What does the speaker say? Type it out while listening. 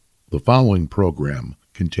The following program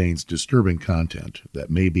contains disturbing content that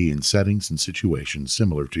may be in settings and situations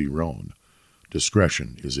similar to your own.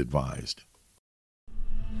 Discretion is advised.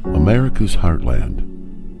 America's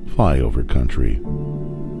heartland, flyover country,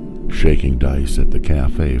 shaking dice at the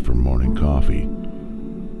cafe for morning coffee,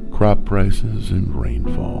 crop prices and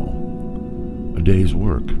rainfall, a day's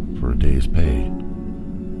work for a day's pay,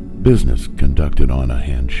 business conducted on a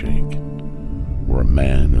handshake, where a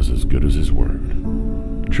man is as good as his word,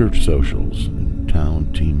 church socials, and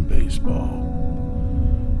town team baseball.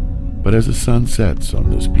 But as the sun sets on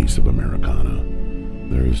this piece of Americana,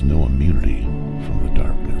 there is no immunity from the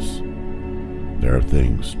darkness. There are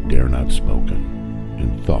things dare not spoken,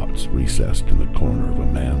 and thoughts recessed in the corner of a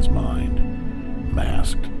man's mind,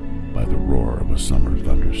 masked by the roar of a summer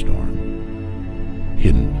thunderstorm,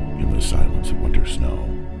 hidden in the silence of winter snow,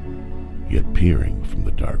 yet peering from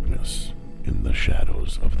the darkness in the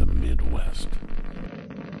shadows of the Midwest.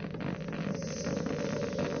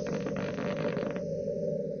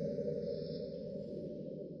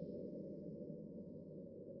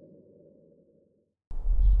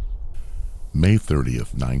 May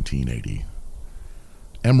 30th, 1980.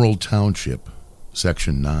 Emerald Township,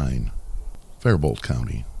 Section 9, Faribault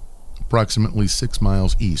County, approximately 6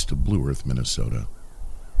 miles east of Blue Earth, Minnesota.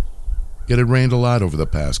 It had rained a lot over the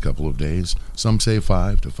past couple of days, some say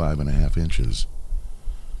 5 to 5.5 inches.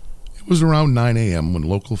 It was around 9 a.m. when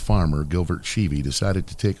local farmer Gilbert Sheevy decided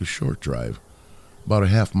to take a short drive, about a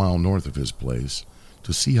half-mile north of his place,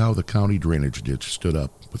 to see how the county drainage ditch stood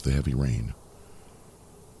up with the heavy rain.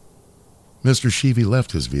 Mr. Sheevy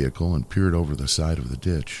left his vehicle and peered over the side of the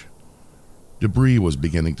ditch. Debris was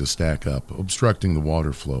beginning to stack up, obstructing the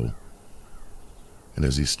water flow. And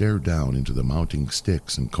as he stared down into the mounting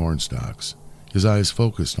sticks and corn stalks, his eyes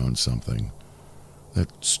focused on something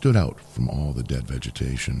that stood out from all the dead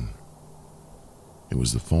vegetation. It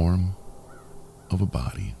was the form of a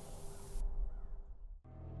body.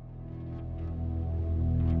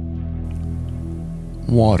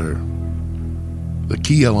 Water, the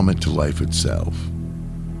key element to life itself.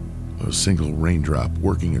 A single raindrop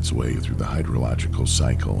working its way through the hydrological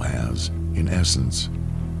cycle has, in essence,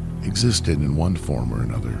 existed in one form or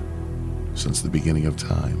another since the beginning of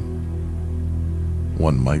time.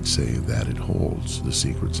 One might say that it holds the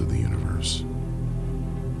secrets of the universe.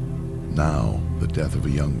 Now, the death of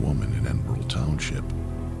a young woman in Emerald Township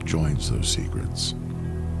joins those secrets.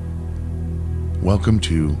 Welcome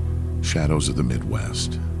to Shadows of the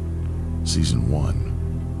Midwest, Season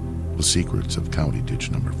 1, The Secrets of County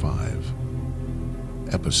Ditch Number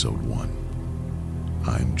 5, Episode 1.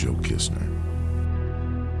 I'm Joe Kistner.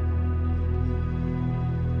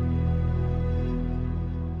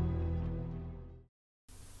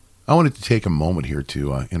 I wanted to take a moment here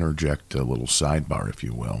to interject a little sidebar, if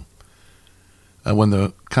you will. When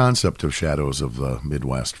the concept of Shadows of the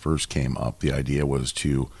Midwest first came up, the idea was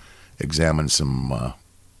to examine some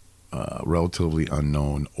relatively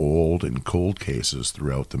unknown old and cold cases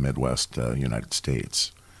throughout the Midwest United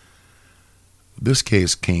States. This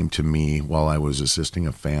case came to me while I was assisting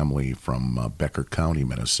a family from Becker County,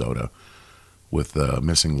 Minnesota, with a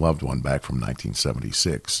missing loved one back from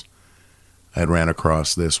 1976. I had ran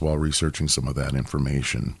across this while researching some of that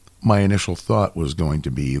information. My initial thought was going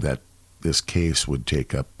to be that this case would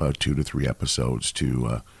take up 2 to 3 episodes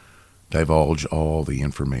to divulge all the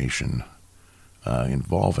information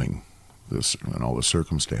involving this and all the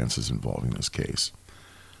circumstances involving this case.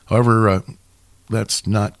 However, that's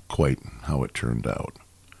not quite how it turned out.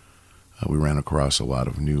 We ran across a lot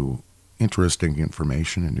of new, interesting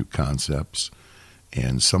information and new concepts,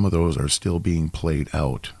 and some of those are still being played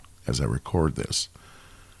out as I record this.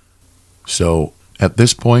 So, at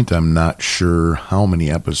this point, I'm not sure how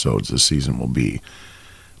many episodes this season will be,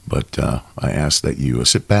 but I ask that you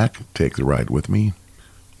sit back, take the ride with me,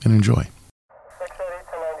 and enjoy.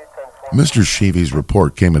 Mr. Sheevy's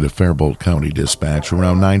report came into Faribault County Dispatch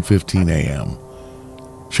around 9:15 a.m.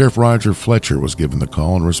 Sheriff Roger Fletcher was given the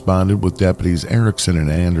call and responded with deputies Erickson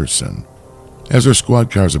and Anderson. As their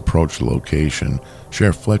squad cars approached the location,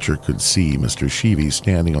 Sheriff Fletcher could see Mr. Sheevy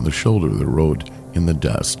standing on the shoulder of the road in the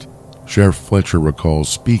dust. Sheriff Fletcher recalls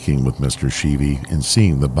speaking with Mr. Sheevy and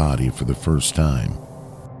seeing the body for the first time.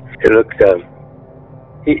 It looked,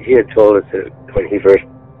 he had told us that when he first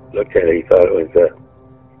looked at it, he thought it was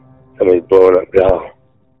somebody blowing up doll.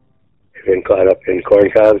 He'd been caught up in corn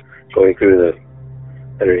cobs going through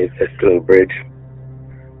underneath this little bridge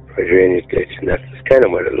for a drainage ditch, and that's just kind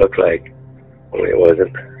of what it looked like, only it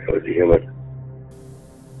wasn't. It was a human.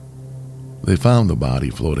 They found the body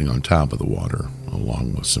floating on top of the water,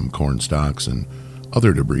 along with some corn stalks and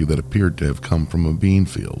other debris that appeared to have come from a bean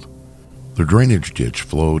field. The drainage ditch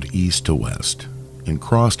flowed east to west and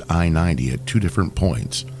crossed I-90 at 2 different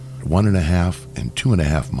points, 1.5 and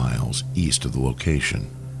 2.5 miles east of the location.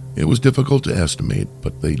 It was difficult to estimate,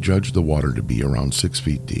 but they judged the water to be around 6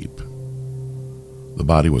 feet deep. The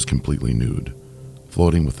body was completely nude,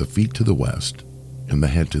 floating with the feet to the west and the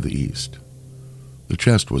head to the east. The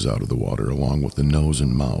chest was out of the water along with the nose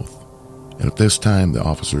and mouth, and at this time the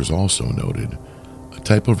officers also noted a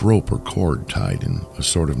type of rope or cord tied in a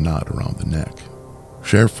sort of knot around the neck.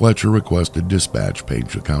 Sheriff Fletcher requested dispatch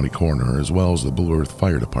page the county coroner as well as the Blue Earth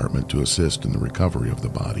Fire Department to assist in the recovery of the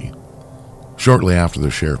body. Shortly after the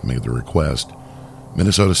sheriff made the request,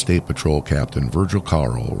 Minnesota State Patrol Captain Virgil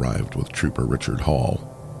Carl arrived with Trooper Richard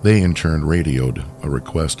Hall. They in turn radioed a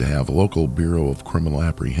request to have local Bureau of Criminal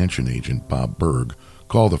Apprehension agent Bob Berg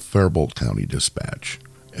call the Faribault County Dispatch.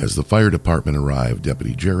 As the fire department arrived,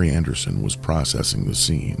 Deputy Jerry Anderson was processing the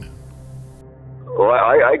scene. Well,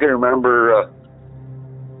 I can remember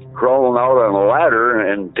crawling out on a ladder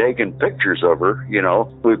and taking pictures of her. You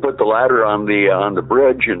know, we put the ladder on the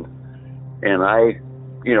bridge, and I,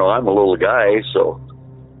 you know, I'm a little guy, so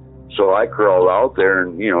I crawled out there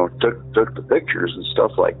and, you know, took the pictures and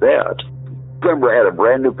stuff like that. I remember I had a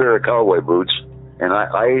brand new pair of cowboy boots, and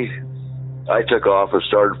I took off and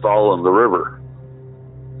started following the river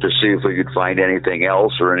to see if we could find anything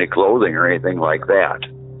else or any clothing or anything like that.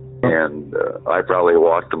 And I probably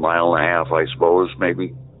walked 1.5 miles, I suppose,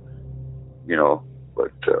 maybe, you know,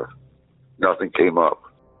 but nothing came up.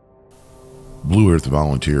 Blue Earth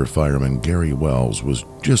volunteer fireman Gary Wells was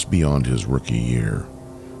just beyond his rookie year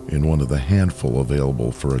and one of the handful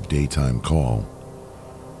available for a daytime call.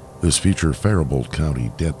 This future Faribault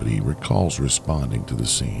County deputy recalls responding to the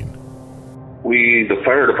scene. The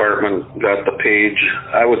fire department got the page.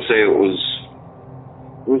 I would say it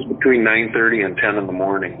was between 9:30 and 10 in the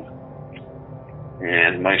morning.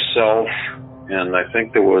 And myself, and I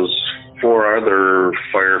think there was 4 other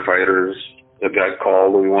firefighters that got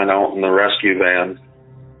called. We went out in the rescue van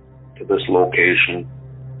to this location.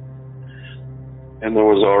 And there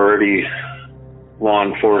was already law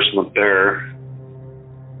enforcement there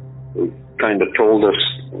who kind of told us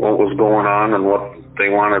what was going on and what they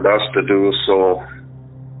wanted us to do. So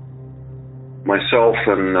myself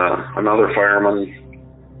and another fireman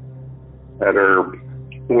had our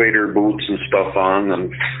wader boots and stuff on,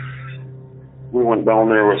 and we went down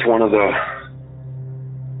there with one of the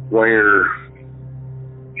wire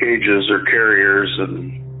cages or carriers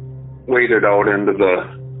and waded out into the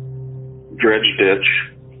dredge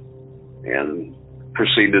ditch and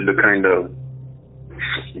proceeded to kind of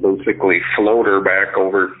basically float her back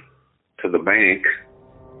over to the bank.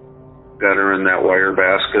 Got her in that wire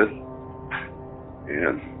basket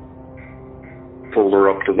and pulled her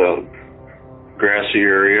up to the grassy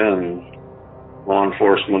area, and law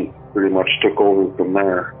enforcement pretty much took over from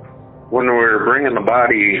there. When we were bringing the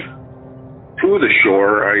body to the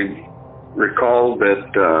shore, I recalled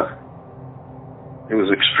that it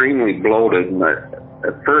was extremely bloated, and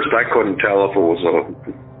at first I couldn't tell if it was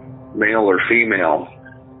a male or female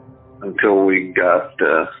until we got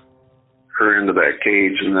her into that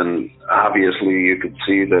cage, and then obviously you could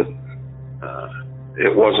see that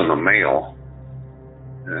it wasn't a male.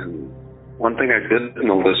 And one thing I did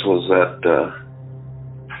notice was that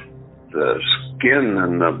the skin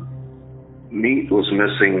and the meat was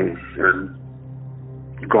missing or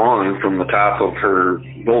gone from the top of her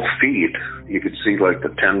both feet. You could see like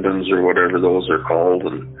the tendons or whatever those are called,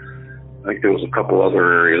 and I think there was a couple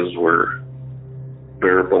other areas where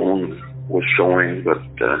bare bone was showing, but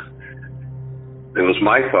it was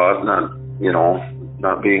my thought,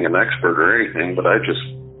 not being an expert or anything, but I just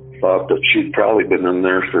thought that she'd probably been in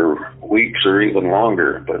there for weeks or even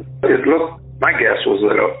longer. But my guess was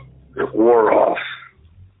that it wore off.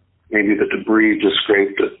 Maybe the debris just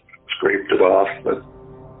scraped it off, but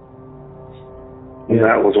yeah,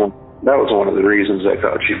 that was one of the reasons I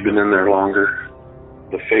thought she'd been in there longer.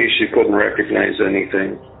 The face, you couldn't recognize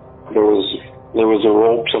anything. There was a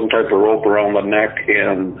rope, some type of rope around the neck,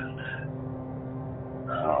 and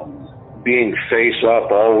being face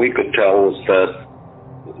up, all we could tell was that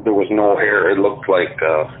there was no hair. It looked like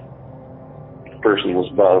the person was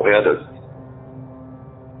bald-headed.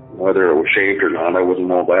 Whether it was shaved or not, I wouldn't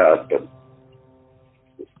know that, but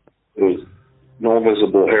there was no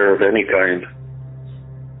visible hair of any kind.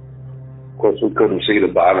 Of course, we couldn't see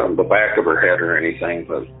the back of her head or anything,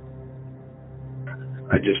 but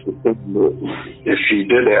I just assumed that if she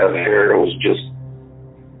did have hair, it was just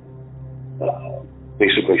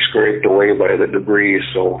basically scraped away by the debris.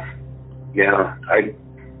 So, yeah, I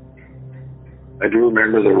do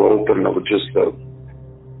remember the rope, and it was just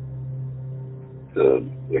the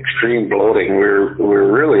extreme bloating. We're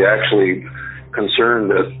really actually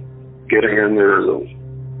concerned that getting in there,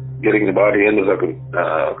 getting the body into the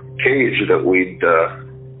cage, that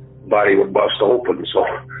body would bust open. So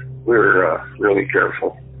we're really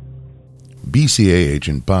careful. BCA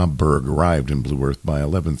agent Bob Berg arrived in Blue Earth by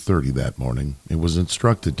 11:30 that morning and was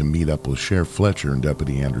instructed to meet up with Sheriff Fletcher and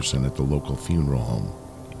Deputy Anderson at the local funeral home.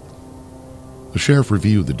 The sheriff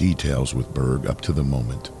reviewed the details with Berg up to the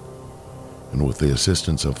moment, and with the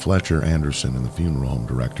assistance of Fletcher, Anderson, and the funeral home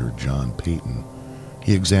director, John Payton,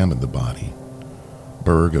 he examined the body.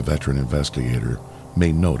 Berg, a veteran investigator,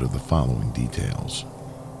 made note of the following details.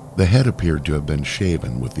 The head appeared to have been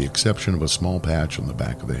shaven with the exception of a small patch on the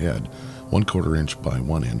back of the head, 1/4 inch by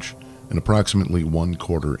 1 inch, and approximately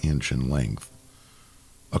 1/4 inch in length.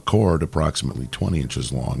 A cord approximately 20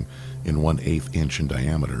 inches long and 1/8 inch in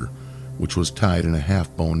diameter, which was tied in a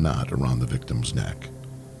half-bone knot around the victim's neck.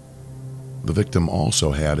 The victim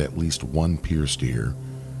also had at least one pierced ear,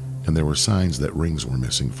 and there were signs that rings were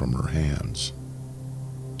missing from her hands.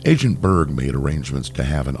 Agent Berg made arrangements to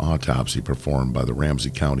have an autopsy performed by the Ramsey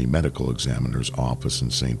County Medical Examiner's office in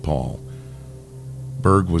St. Paul.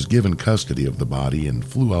 Berg was given custody of the body and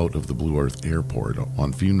flew out of the Blue Earth Airport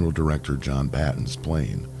on funeral director John Patton's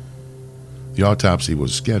plane. The autopsy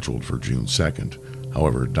was scheduled for June 2nd.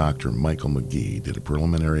 However, Dr. Michael McGee did a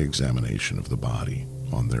preliminary examination of the body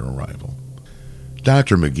on their arrival.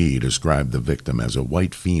 Dr. McGee described the victim as a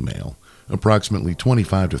white female, approximately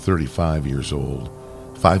 25 to 35 years old,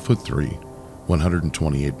 5'3",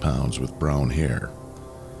 128 pounds, with brown hair.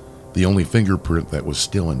 The only fingerprint that was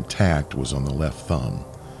still intact was on the left thumb.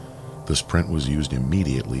 This print was used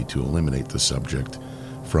immediately to eliminate the subject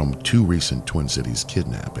from 2 recent Twin Cities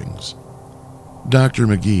kidnappings. Dr.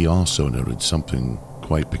 McGee also noted something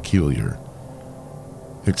quite peculiar.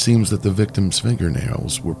 It seems that the victim's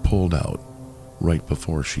fingernails were pulled out right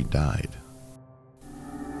before she died.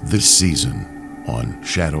 This season on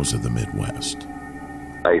Shadows of the Midwest.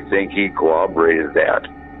 I think he corroborated that,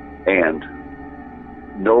 and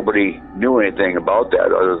nobody knew anything about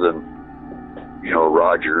that other than,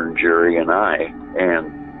 Roger and Jerry and I,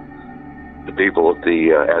 and the people at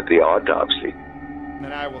the autopsy.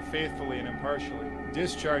 And I will faithfully and impartially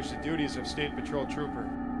discharge the duties of State Patrol Trooper.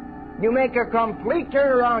 You make a complete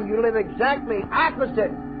turnaround. You live exactly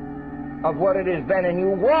opposite of what it has been, and you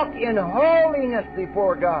walk in holiness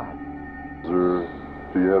before God. Do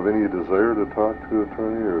you have any desire to talk to an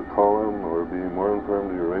attorney or call him or be more informed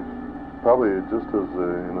of your rights? Probably just as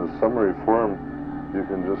in a summary form, you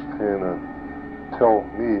can just kind of tell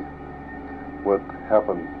me what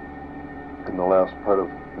happened in the last part of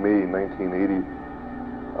May 1980.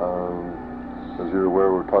 As you're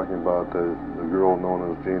aware, we're talking about the girl known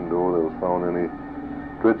as Jane Doe that was found in a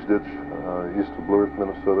dredge ditch east of Blue Earth,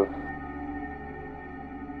 Minnesota.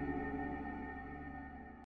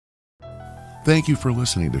 Thank you for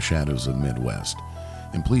listening to Shadows of the Midwest.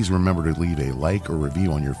 And please remember to leave a like or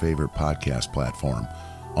review on your favorite podcast platform.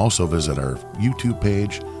 Also visit our YouTube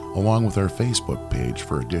page along with our Facebook page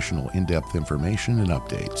for additional in-depth information and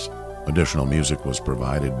updates. Additional music was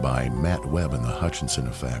provided by Matt Webb and the Hutchinson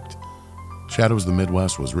Effect. Shadows of the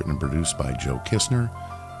Midwest was written and produced by Joe Kistner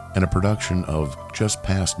and a production of Just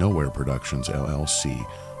Past Nowhere Productions, LLC,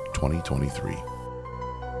 2023.